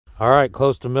All right,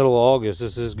 close to middle of August.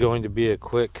 This is going to be a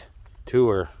quick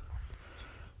tour.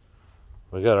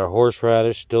 We got our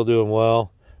horseradish still doing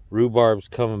well. Rhubarb's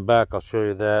coming back. I'll show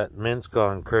you that. Mint's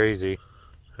gone crazy.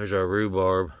 There's our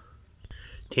rhubarb.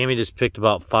 Tammy just picked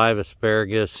about 5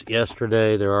 asparagus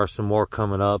yesterday. There are some more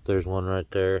coming up. There's one right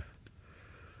there.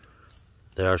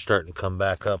 They are starting to come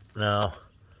back up now,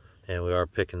 and we are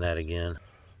picking that again.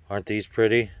 Aren't these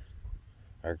pretty?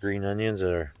 Our green onions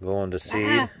that are going to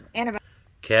seed.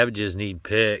 Cabbages need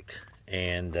picked,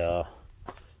 and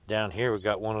down here we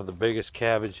got one of the biggest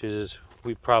cabbages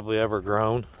we've probably ever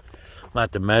grown. I'm gonna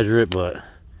have to measure it, but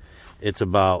it's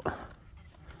about,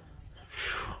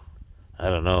 I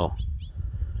don't know,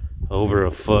 over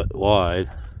a foot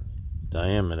wide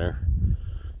diameter.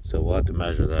 So we'll have to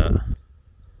measure that.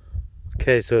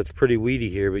 Okay, so it's pretty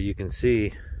weedy here, but you can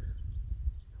see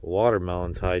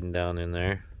watermelon's hiding down in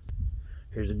there.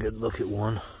 Here's a good look at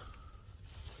one.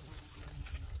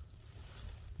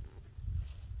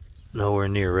 Nowhere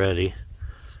near ready.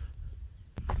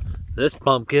 This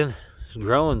pumpkin is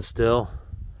growing still,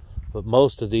 but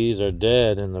most of these are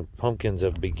dead and the pumpkins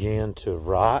have began to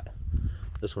rot.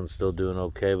 This one's still doing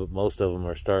okay, but most of them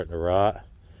are starting to rot.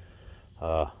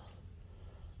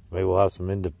 Maybe we'll have some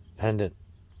independent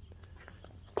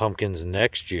pumpkins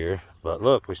next year, but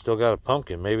look, we still got a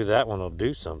pumpkin. Maybe that one will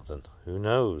do something. Who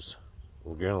knows?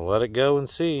 We're gonna let it go and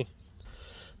see.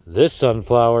 This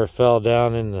sunflower fell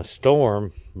down in the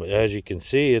storm, but as you can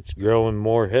see, it's growing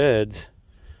more heads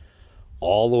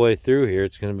all the way through here.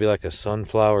 It's gonna be like a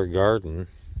sunflower garden.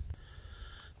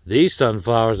 These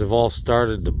sunflowers have all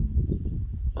started to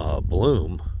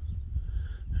bloom.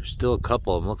 There's still a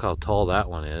couple of them. Look how tall that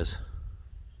one is.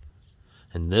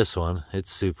 And this one,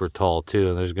 it's super tall too,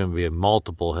 and there's going to be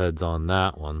multiple heads on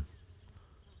that one.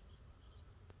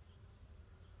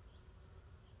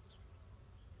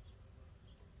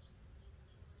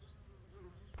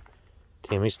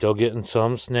 Tammy's still getting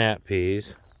some snap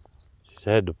peas. Just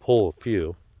had to pull a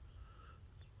few.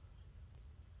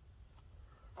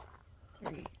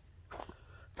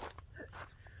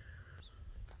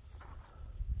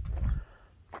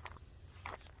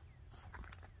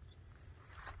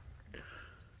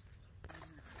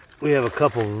 We have a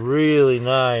couple really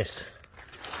nice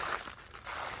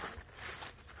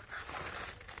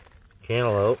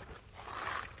cantaloupe.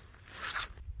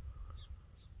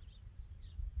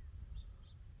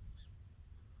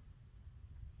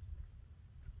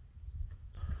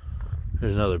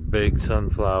 There's another big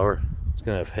sunflower. It's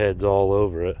gonna have heads all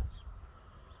over it.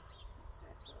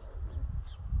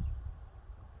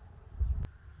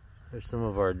 There's some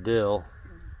of our dill.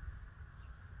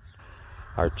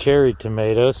 Our cherry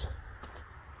tomatoes.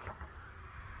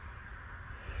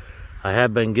 I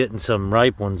have been getting some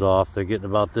ripe ones off. They're getting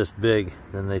about this big,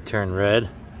 then they turn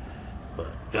red.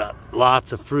 But got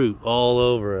lots of fruit all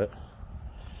over it.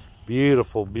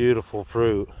 Beautiful, beautiful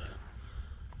fruit.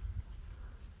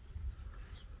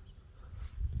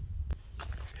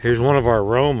 Here's one of our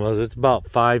aromas. It's about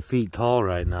 5 feet tall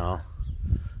right now.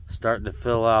 Starting to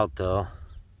fill out though.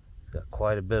 Got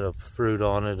quite a bit of fruit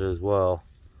on it as well.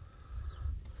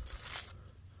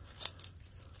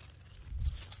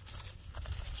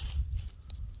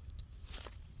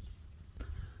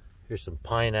 Here's some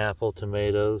pineapple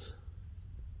tomatoes.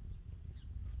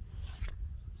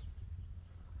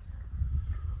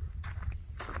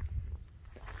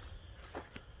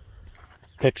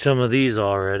 Picked some of these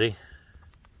already.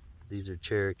 These are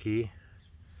Cherokee.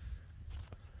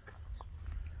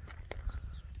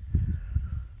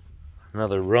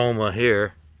 Another Roma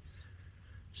here.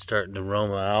 Starting to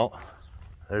Roma out.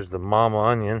 There's the mama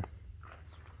onion.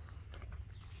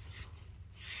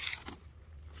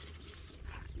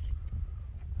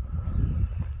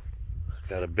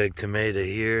 Got a big tomato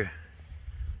here.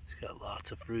 It's got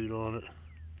lots of fruit on it.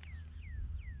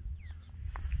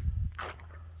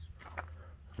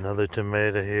 Another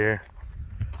tomato here.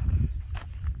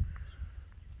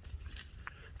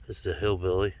 This is a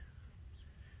hillbilly.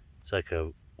 It's like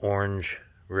a orange,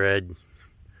 red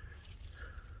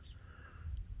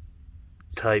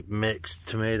type mixed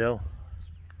tomato.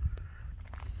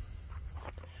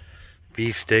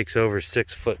 Beefsteak's over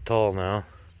 6 foot tall now.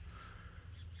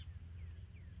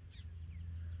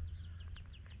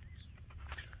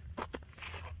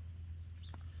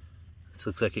 This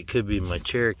looks like it could be my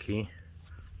Cherokee.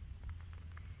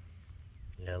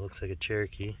 Yeah, it looks like a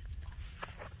Cherokee.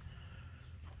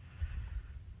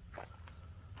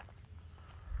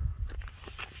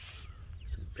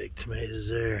 Some big tomatoes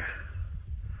there.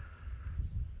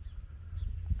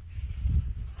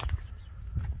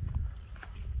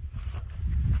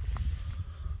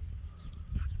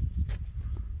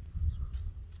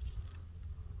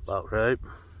 About right.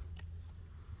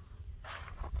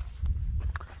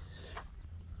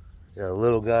 Got a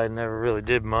little guy, never really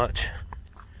did much.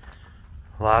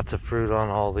 Lots of fruit on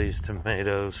all these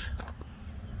tomatoes.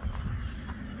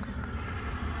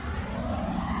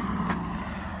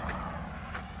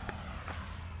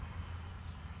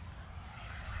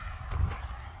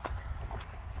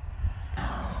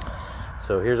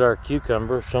 So here's our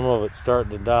cucumber. Some of it's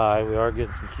starting to die. We are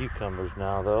getting some cucumbers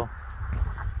now though.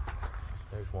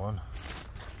 There's one.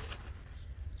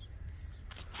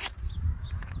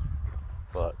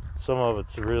 But some of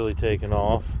it's really taken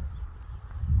off.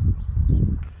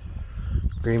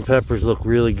 Green peppers look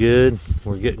really good.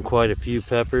 We're getting quite a few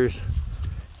peppers.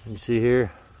 You see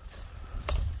here.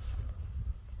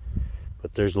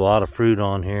 But there's a lot of fruit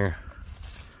on here.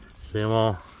 See them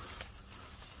all?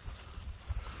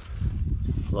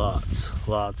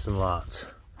 Lots and lots.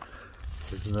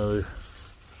 There's another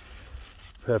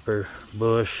pepper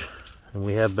bush, and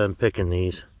we have been picking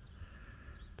these.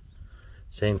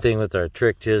 Same thing with our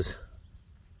trichas.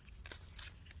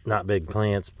 Not big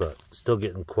plants, but still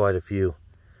getting quite a few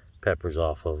peppers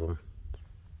off of them.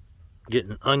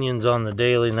 Getting onions on the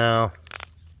daily now.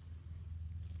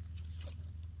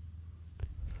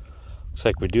 Looks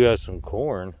like we do have some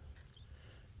corn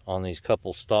on these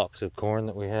couple stalks of corn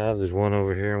that we have. There's one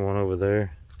over here and one over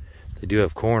there. They do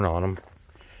have corn on them.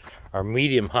 Our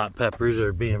medium hot peppers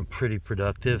are being pretty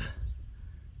productive.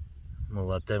 I'm gonna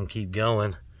let them keep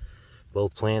going.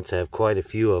 Both plants have quite a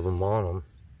few of them on them.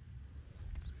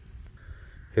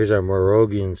 Here's our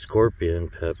Moravian scorpion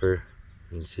pepper.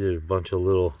 You can see there's a bunch of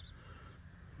little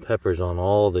peppers on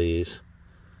all these.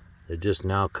 They're just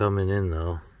now coming in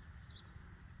though.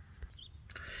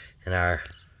 And our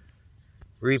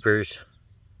reapers,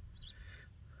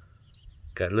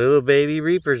 got little baby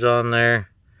reapers on there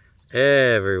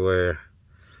everywhere.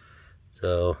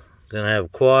 So gonna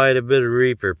have quite a bit of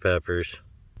reaper peppers.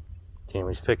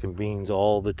 Tammy's picking beans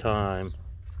all the time.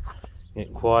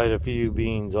 Getting quite a few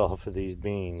beans off of these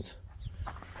beans.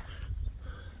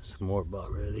 Some more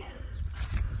about ready.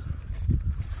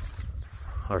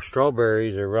 Our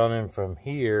strawberries are running from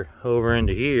here over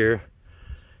into here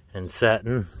and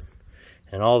setting.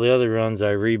 And all the other runs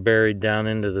I reburied down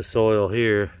into the soil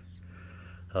here.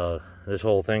 This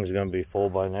whole thing's gonna be full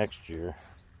by next year.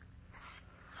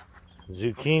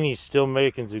 Zucchini's still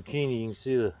making zucchini. You can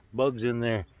see the bugs in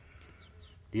there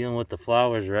dealing with the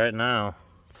flowers right now.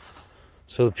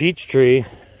 So the peach tree,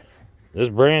 this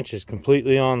branch is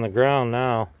completely on the ground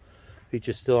now.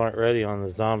 Peaches still aren't ready on the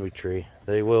zombie tree.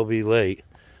 They will be late,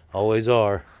 always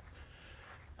are.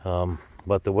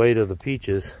 But the weight of the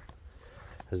peaches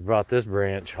has brought this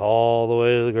branch all the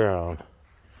way to the ground.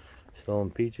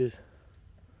 Showing peaches.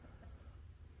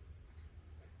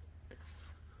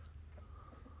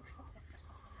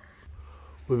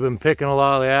 We've been picking a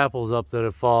lot of the apples up that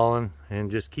have fallen and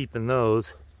just keeping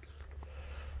those.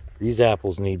 These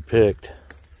apples need picked.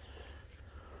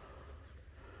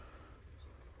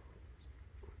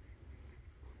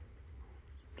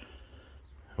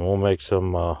 And we'll make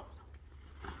some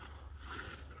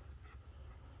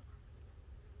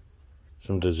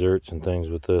desserts and things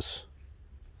with this.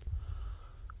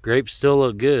 Grapes still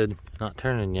look good, not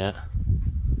turning yet.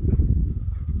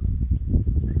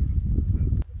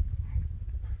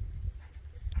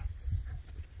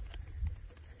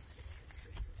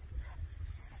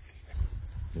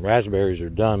 Raspberries are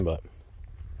done, but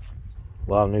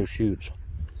a lot of new shoots.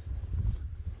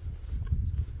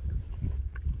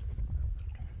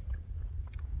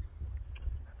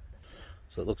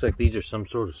 So it looks like these are some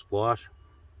sort of squash.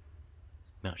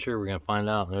 Not sure, we're gonna find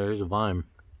out. There's a vine.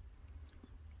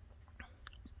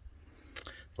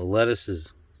 The lettuce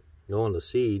is going to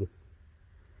seed,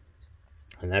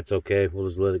 and that's okay. We'll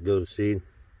just let it go to seed.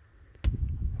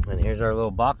 And here's our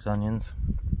little box onions.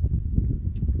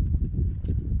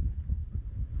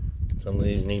 Some of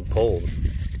these need pulled.